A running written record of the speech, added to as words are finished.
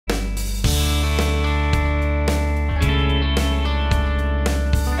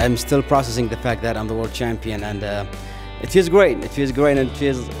I'm still processing the fact that I'm the world champion, and it feels great. It feels great, and it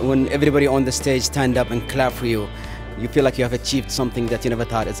feels when everybody on the stage stand up and clap for you, you feel like you have achieved something that you never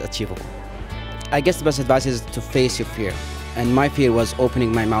thought is achievable. I guess the best advice is to face your fear. And my fear was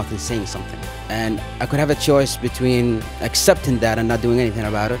opening my mouth and saying something. And I could have a choice between accepting that and not doing anything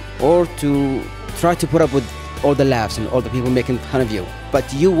about it, or to try to put up with all the laughs and all the people making fun of you.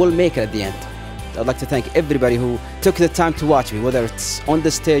 But you will make it at the end. I'd like to thank everybody who took the time to watch me, whether it's on the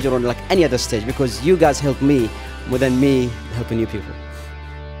stage or on like any other stage, because you guys helped me more than me helping you people.